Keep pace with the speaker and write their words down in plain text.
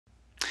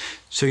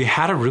So you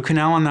had a root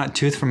canal on that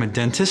tooth from a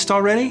dentist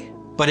already,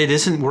 but it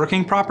isn't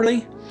working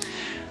properly?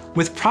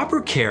 With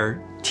proper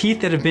care, teeth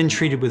that have been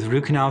treated with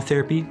root canal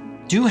therapy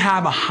do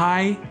have a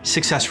high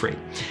success rate,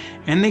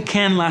 and they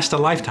can last a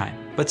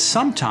lifetime. But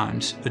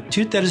sometimes a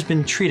tooth that has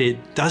been treated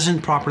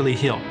doesn't properly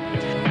heal.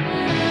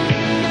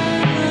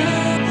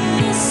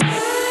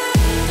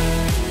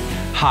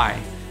 Hi,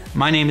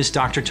 my name is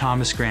Dr.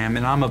 Thomas Graham,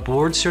 and I'm a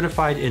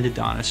board-certified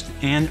endodontist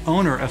and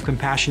owner of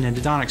Compassion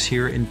Endodontics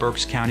here in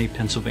Berks County,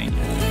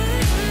 Pennsylvania.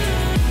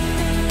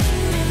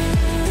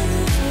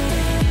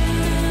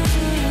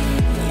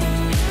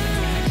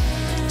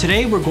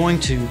 Today we're going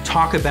to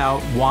talk about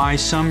why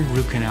some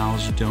root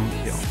canals don't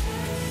heal.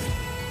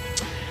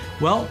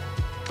 Well,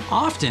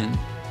 often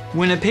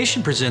when a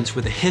patient presents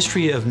with a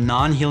history of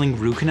non-healing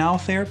root canal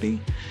therapy,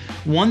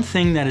 one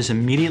thing that is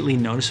immediately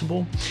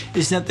noticeable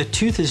is that the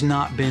tooth has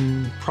not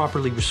been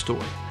properly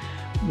restored.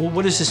 Well,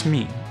 what does this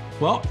mean?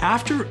 Well,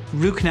 after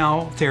root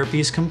canal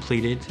therapy is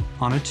completed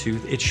on a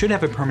tooth, it should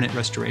have a permanent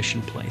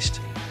restoration placed,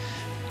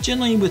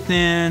 generally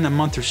within a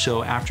month or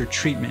so after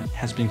treatment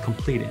has been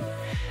completed.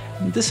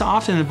 This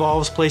often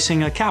involves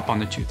placing a cap on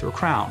the tooth or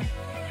crown.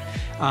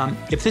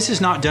 If this is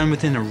not done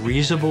within a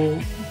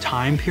reasonable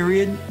time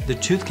period, the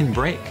tooth can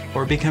break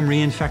or become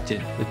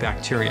reinfected with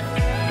bacteria.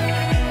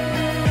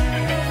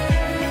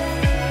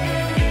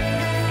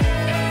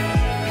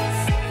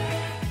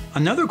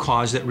 Another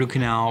cause that root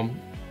canal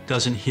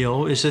doesn't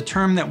heal is a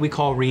term that we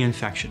call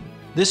reinfection.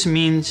 This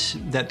means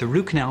that the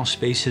root canal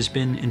space has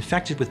been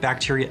infected with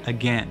bacteria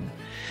again.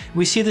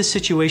 We see this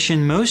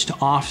situation most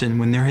often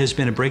when there has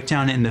been a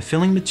breakdown in the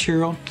filling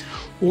material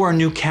or a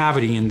new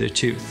cavity in the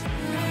tooth.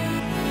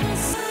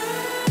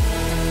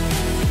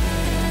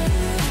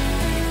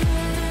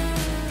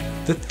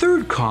 The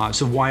third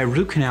cause of why a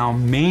root canal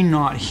may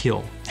not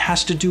heal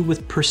has to do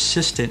with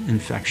persistent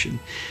infection.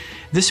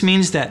 This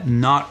means that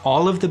not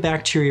all of the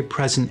bacteria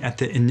present at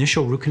the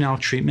initial root canal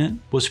treatment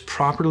was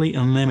properly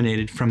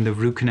eliminated from the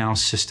root canal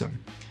system.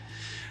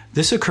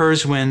 This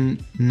occurs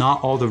when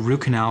not all the root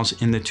canals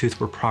in the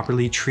tooth were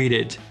properly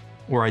treated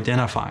or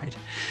identified.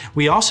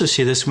 We also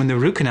see this when the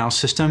root canal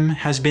system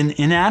has been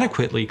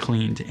inadequately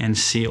cleaned and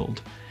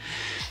sealed.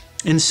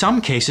 In some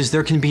cases,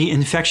 there can be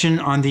infection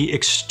on the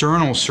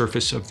external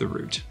surface of the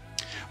root.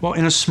 Well,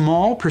 in a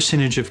small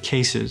percentage of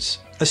cases,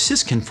 a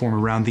cyst can form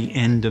around the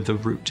end of the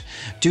root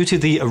due to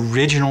the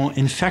original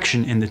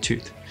infection in the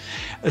tooth.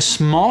 A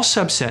small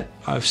subset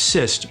of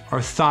cysts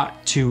are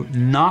thought to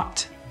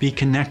not be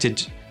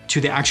connected to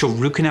the actual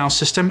root canal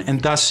system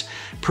and thus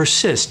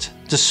persist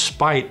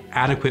despite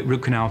adequate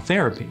root canal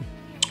therapy.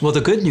 Well, the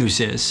good news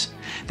is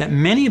that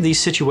many of these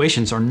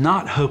situations are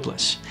not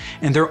hopeless,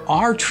 and there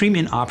are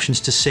treatment options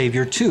to save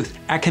your tooth.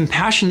 At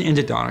Compassion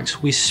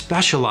Endodontics, we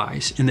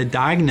specialize in the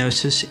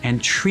diagnosis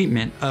and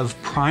treatment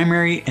of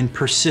primary and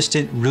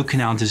persistent root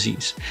canal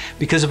disease.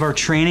 Because of our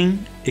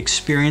training,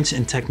 experience,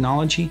 and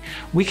technology,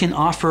 we can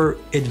offer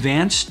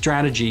advanced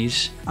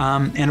strategies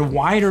and a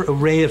wider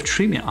array of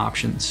treatment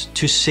options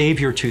to save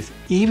your tooth,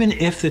 even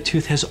if the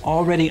tooth has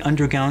already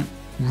undergone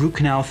root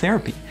canal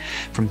therapy.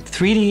 From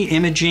 3D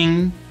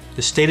imaging,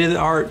 the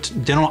state-of-the-art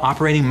dental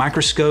operating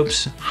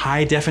microscopes,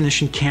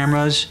 high-definition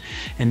cameras,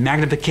 and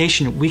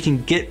magnification, we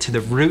can get to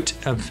the root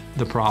of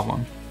the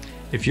problem.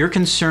 If you're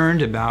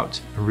concerned about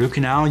a root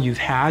canal you've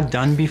had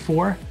done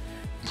before,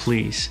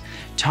 please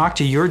talk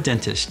to your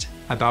dentist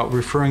about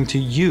referring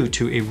you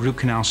to a root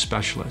canal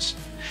specialist.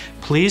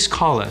 Please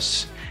call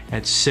us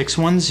at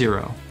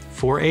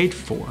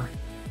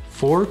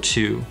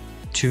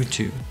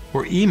 610-484-4222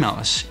 or email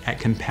us at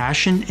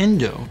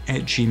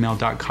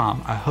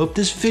compassionendo@gmail.com. I hope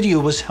this video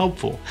was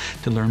helpful.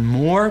 To learn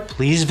more,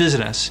 please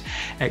visit us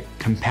at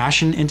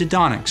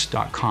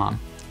compassionendodontics.com.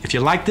 If you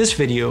like this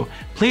video,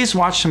 please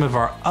watch some of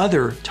our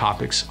other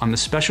topics on the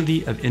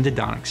specialty of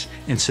endodontics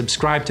and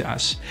subscribe to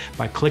us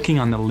by clicking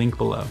on the link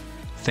below.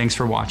 Thanks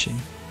for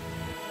watching.